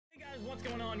what's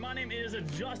going on? My name is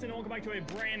Justin and welcome back to a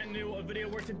brand new video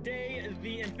where today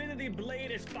the Infinity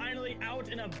Blade is finally out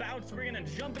and about. So we're gonna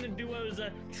jump into duos,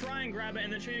 try and grab it,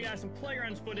 and then show you guys some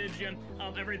playgrounds footage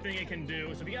of everything it can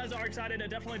do. So if you guys are excited,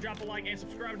 definitely drop a like and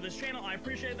subscribe to this channel. I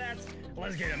appreciate that.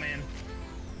 Let's get it, man.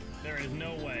 There is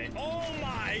no way. Oh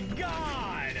my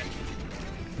god!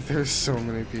 There's so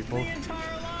many people. The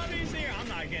entire lobby's here. I'm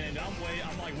not getting it.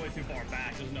 I'm like way too far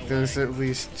back. There's no way. There's at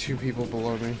least 2 people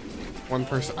below me. One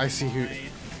person. I see who.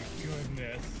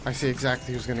 Goodness. I see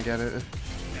exactly who's gonna get it.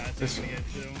 Yeah, this one.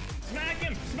 Smack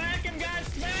him! Smack him, guys!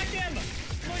 Smack him!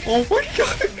 Oh my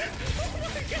god! Oh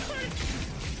my god!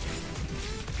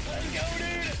 Let's go,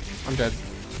 dude! I'm dead.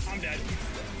 I'm dead.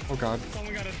 Oh god.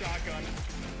 Someone got a shotgun.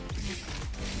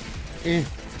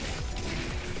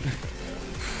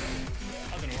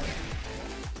 Doesn't work.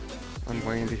 I'm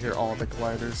waiting to hear all the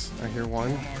gliders. I hear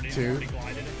 1, 2.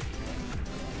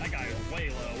 That guy is way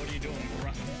low. What are you doing, bro?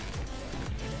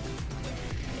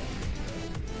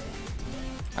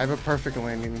 I have a perfect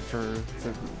landing for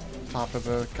the top of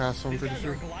the castle, I'm pretty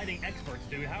sure. These guys are gliding experts,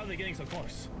 dude. How are they getting so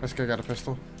close? This guy got a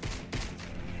pistol.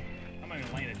 I'm not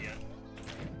even landed yet.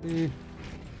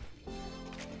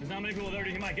 There's not many people there,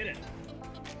 dude. He might get it.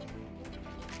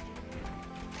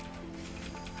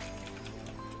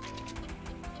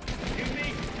 Give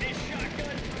me a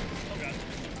shotgun. Oh god.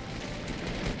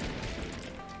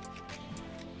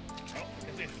 Oh,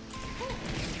 I see it.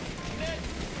 I'm dead.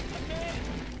 I'm dead.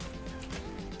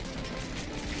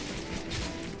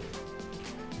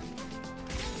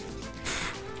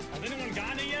 Has anyone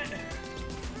gotten it yet?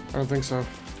 I don't think so.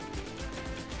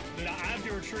 Dude, I have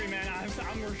to retreat, man.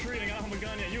 I'm retreating. I don't have a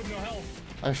gun yet. You have no health.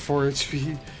 I have 4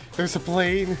 HP. There's a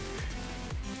plane. I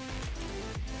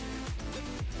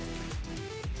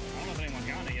don't know if anyone's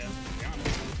gotten it yet, to be honest.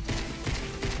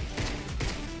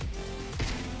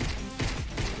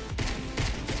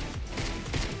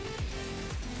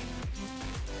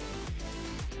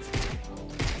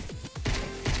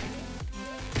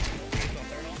 Are you still up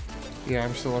there at all? Yeah,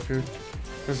 I'm still up here.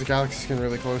 There's a galaxy skin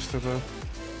really close to the. Well,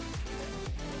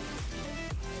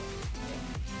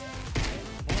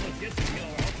 let's get some get our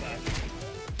health back.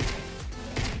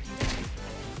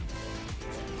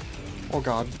 Oh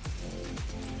god.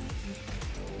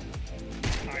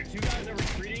 Alright, 2 guys are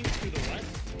retreating to the west.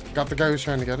 Got the guy who's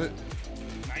trying to get it.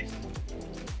 Nice.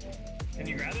 Can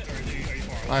you grab it, or are you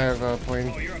far away? I have a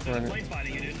plane. Oh, you're up there. The running. plane's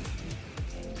fighting you, dude.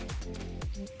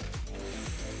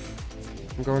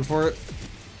 I'm going for it.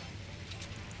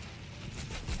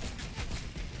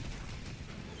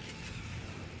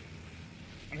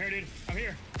 I'm here, dude. I'm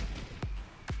here.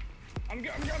 I'm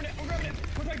grabbing it. I'm grabbing it.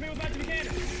 Protect me with match if you can.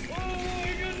 Oh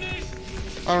my goodness.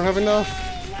 I don't have enough.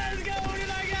 Oh, let's go, dude.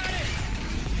 I got it.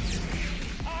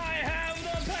 I have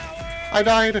the power. I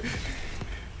died.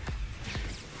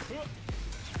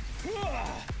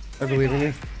 I believe in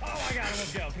you. Oh, I got it.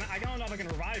 Let's go. I don't know if I can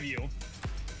revive you.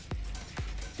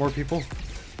 More people.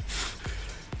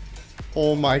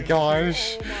 Oh my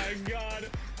gosh. Oh my god.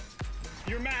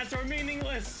 Your mats are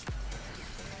meaningless.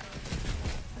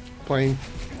 Plane.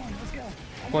 Come on, let's go.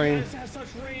 Oh my Plane. god, this has such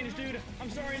range, dude. I'm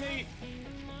sorry, Nate.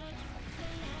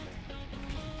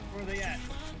 Where are they at?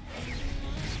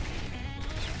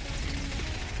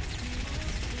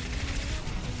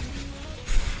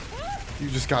 You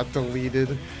just got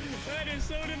deleted. That is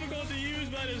so difficult to use.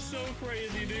 That is so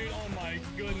crazy, dude. Oh my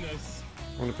goodness.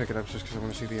 I'm gonna pick it up just because I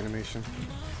want to see the animation.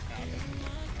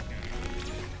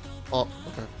 Oh,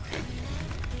 okay.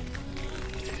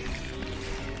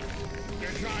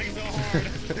 They're trying so hard.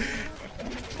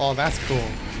 Oh, that's cool.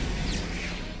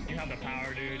 You have the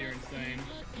power, dude. You're insane.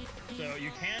 So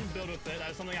you can build with it.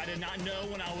 That's something I did not know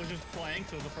when I was just playing,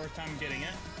 so it was the first time getting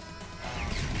it.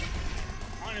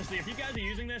 Honestly, if you guys are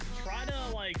using this, try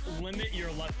to like limit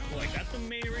your left click. That's the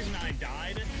main reason I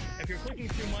died. If you're clicking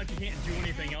too much, you can't do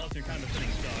anything else. You're kind of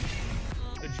sitting stuck.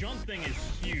 The jump thing is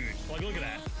huge. Like, look at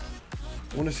that.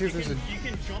 I want to see if there's a. You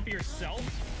can jump yourself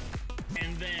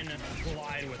and then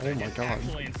glide with it. Oh my It's god.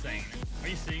 actually insane. Are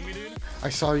you seeing me, dude? I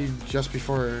saw you just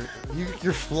before.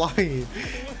 You're flying.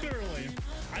 Literally.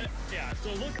 Yeah,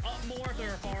 so look up more if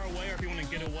they're far away or if you want to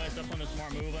get away. That's on the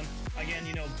smart move. And again,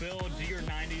 you know, build, do your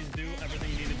 90s, do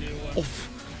everything you need to do. Oh.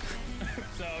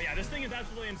 So yeah, this thing is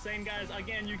absolutely insane, guys.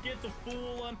 Again, you get the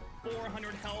full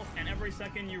 400 health, and every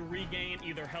second you regain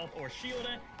either health or shield,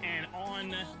 and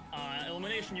on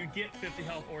elimination you get 50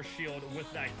 health or shield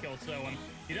with that kill. So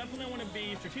you definitely want to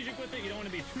be strategic with it. You don't want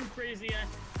to be too crazy.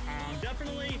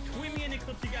 Definitely tweet me any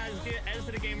clips you guys get. As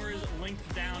to the gamers, linked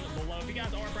down below. If you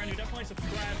guys are brand new, definitely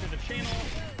subscribe to the channel.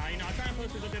 I try and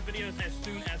post these update videos as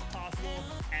soon as possible,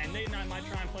 and Nate and I might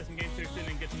try and play some games too soon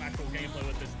and get some actual gameplay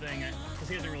with this thing, because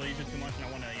he doesn't really use it too much, and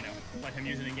I want to, let him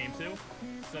use it in game too.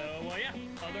 So, yeah,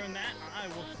 other than that, I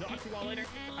will talk to you all later.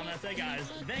 I'm gonna say,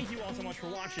 guys, thank you all so much for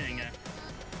watching.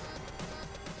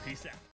 Peace out.